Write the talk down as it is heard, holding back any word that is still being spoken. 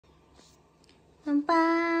Nông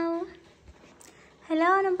bao.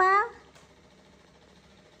 Hello nông bao.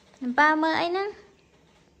 Nông bao mơ ấy nè.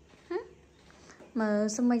 Mơ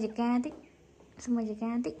xong mơ ca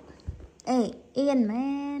tích. Ê, Ian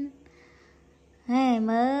man. Hey,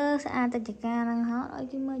 mơ sao ta ca đang hot ở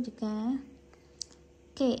cái mơ ca.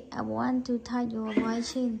 Okay, I want to tie your white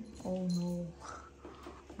chain. Oh no.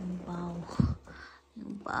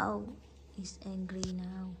 Nông bao is angry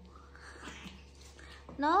now.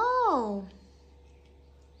 No.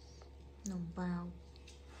 Nông bao.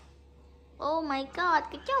 Oh my god,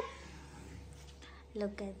 Kajub.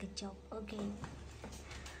 Look at Kajub. Okay.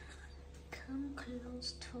 Come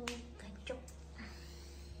close to Kajub.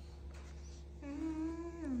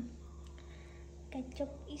 Kajub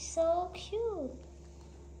is so cute.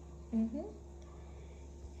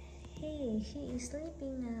 Hey, she is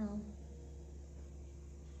sleeping now.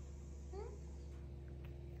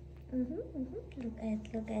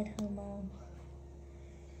 Look at her mom.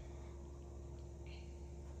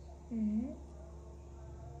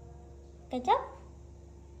 Kajub,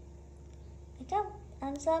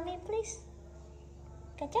 answer me please.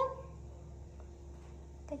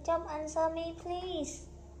 Kajub, answer me please.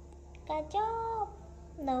 Kajub,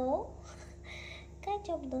 no.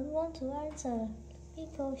 Kajub don't want to answer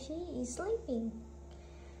because she is sleeping.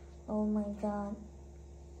 Oh my god.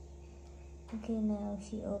 Okay, now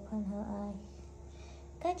she opened her eye.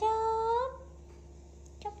 Kajub,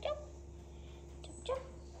 chop.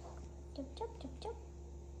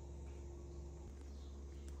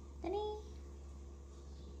 Danny.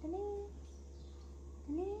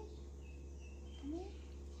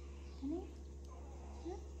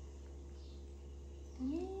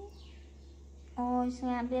 Oh,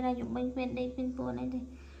 ngáp đi ra dụng bên đây bên buồn này đi.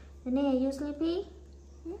 Danny, are you sleepy?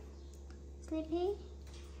 Sleepy?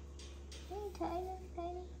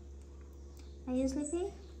 Are you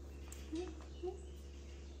sleepy?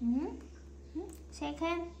 Shake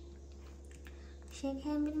hand. Shake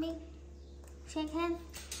hand with me. Shake hand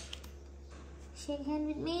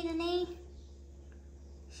with me, Danny.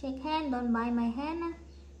 Shake hand, don't bite my hand.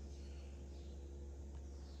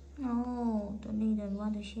 No, Danny don't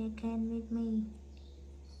want to shake hand with me.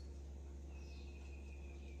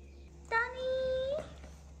 Danny!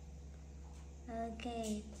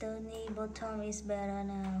 Okay, Danny bottom is better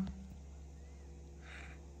now.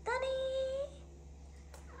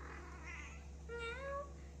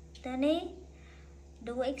 Danny,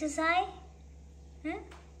 do exercise?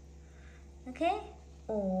 Okay?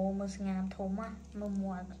 Oh, mà ngáp thùng á, mà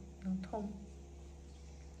mùa thùng.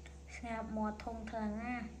 Ngáp mùa thùng thằng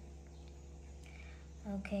á.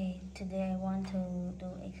 Okay, today I want to do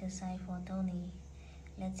exercise for Tony.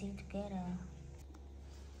 Let's see together.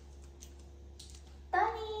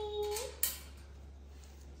 Tony.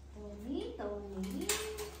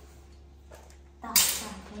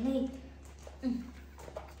 Tony.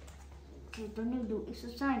 Okay, Tony, do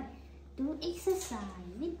exercise. Do exercise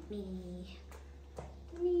with me.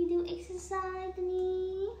 Tony, do exercise,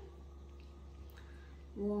 Tony.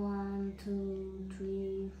 1, 2,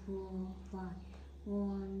 3, 4, 5.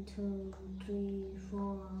 1, 2, 3,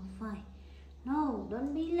 4, 5. No,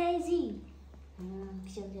 don't be lazy.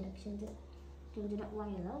 Chưa được. Quay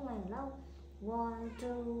lâu. 1,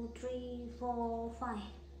 2, 3, 4, 5.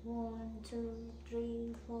 1, 2,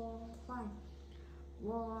 3, 4, 5.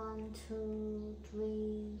 1, 2,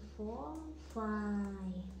 3, 4,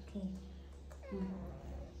 5. Okay.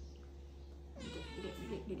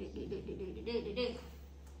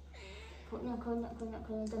 Khối nhận.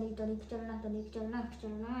 Tony chân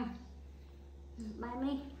nào. Bye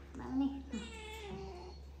me.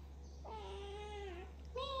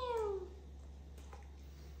 Meow.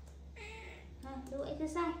 Do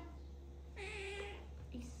exercise.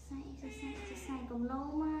 Exercise cùng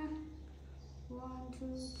lâu mà. 1, 2,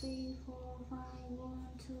 3, 4, 5. 1,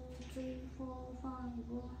 2, 3, 4, 5.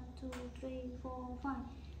 1, 2, 3, 4, 5.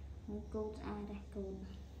 Cột ai đây, cột.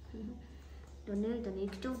 Tony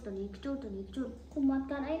chút. Cùng mặt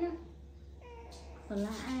cả đấy nè. Còn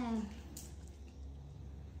là ai?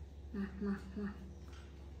 Nào.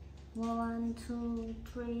 1, 2,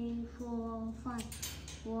 3, 4, 5.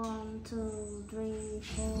 1, 2, 3,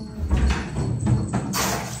 4.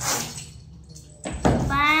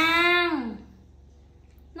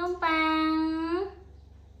 Nông bằng.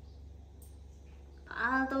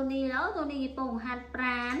 Tony đó, Tony bông hạt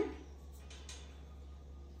brand.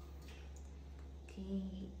 Okay,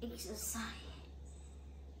 exercise.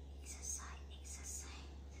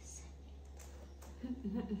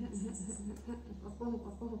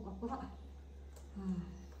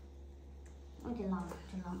 Ôi trời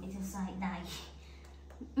lòng exercise đầy.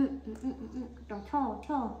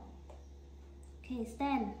 Cho. Okay,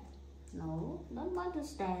 stand. No, don't want to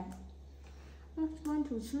stand. Just want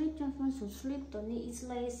to sleep, just want to sleep. Tony is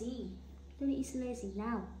lazy. Tony is lazy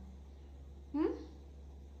now.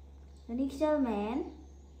 Tony chơi man.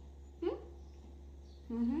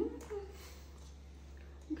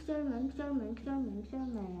 Chơi man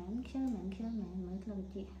mới thử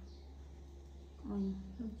chị. Ôi,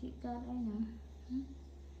 chị cắt ấy nè.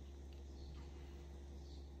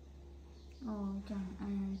 Ồ, chẳng ai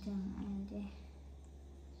chứ.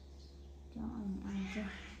 Chẳng ai chứ.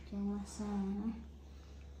 Chẳng massage.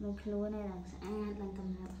 Mình khuôn này là ăn là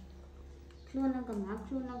cầm nắp. Khuôn nó cầm nắp.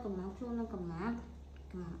 Cầm nắp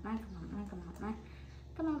này.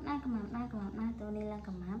 Tôi đi là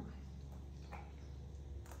cầm nắp.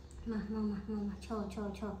 Mà, cho.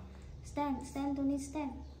 Stand, Tony,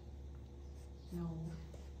 stand. No,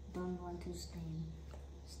 don't want to stand.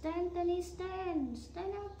 Stand, Tony, stand.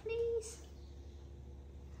 Stand up, please.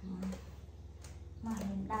 Mà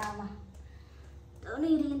lên đào mà.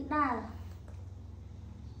 Tony lên đào.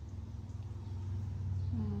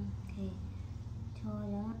 Okay.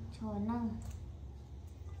 Cho năng.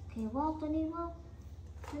 Okay, walk, Tony, walk.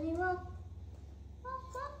 Walk.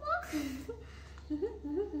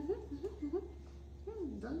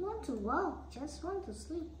 Don't want to walk, just want to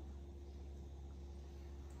sleep.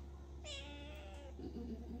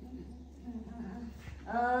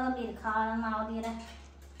 Bị khó màu đi đây.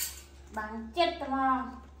 Bằng chết tao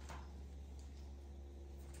mong.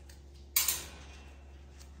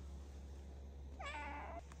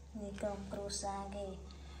 Người cầm cruza kì.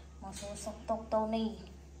 Một số sọc tốc Tony.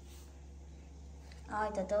 Ôi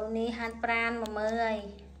tụi Tony han pran mà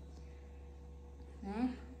mời.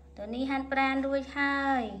 Tony han pran đuôi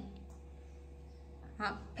hai.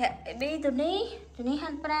 Baby Tony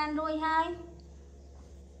han pran đuôi hai.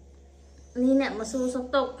 Ni nè một số sọc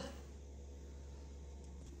tốc.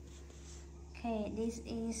 Okay, this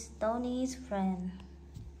is Tony's friend.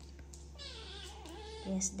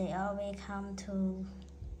 Yes, they always come to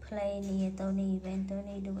play near Tony when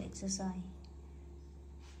Tony do exercise.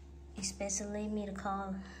 Especially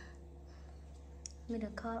Miracle.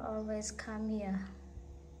 Miracle always come here.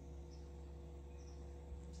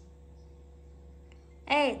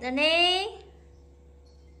 Hey, Tony!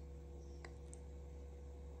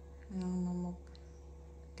 No.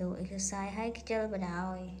 Do exercise hay chơi bà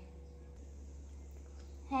đào.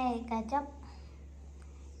 Hey, Kajub.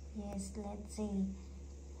 Yes, let's see.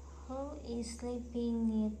 Who is sleeping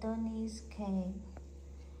near Tony's cave?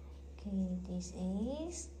 Okay, this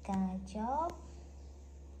is Kajub.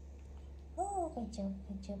 Oh,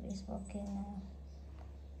 Kajub is walking now.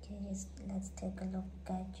 Okay, let's take a look.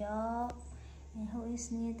 Kajub. And who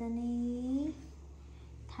is near Tony?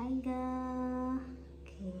 Tiger.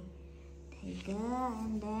 Okay, Tiger,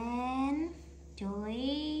 and then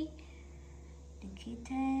Joey, the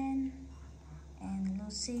kitten, and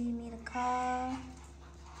Lucy, Miracle.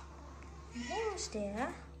 Who's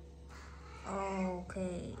there?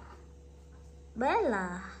 Okay,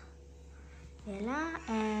 Bella,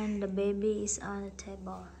 and the baby is on the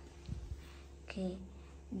table. Okay,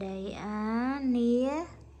 they are near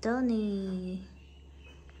Tony.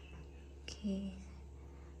 Okay,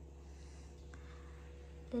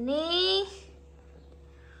 Tony.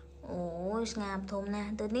 Oh, it's ngap thùng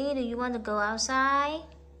nè. Tony, do you want to go outside?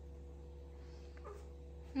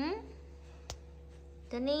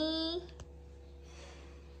 Tony.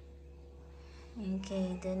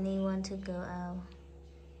 Okay, Tony want to go out.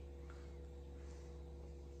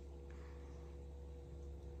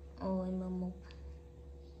 Ôi mà mục.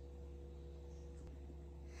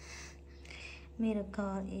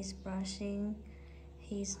 Miracle is brushing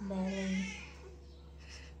his belly.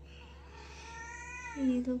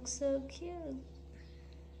 He looks so cute.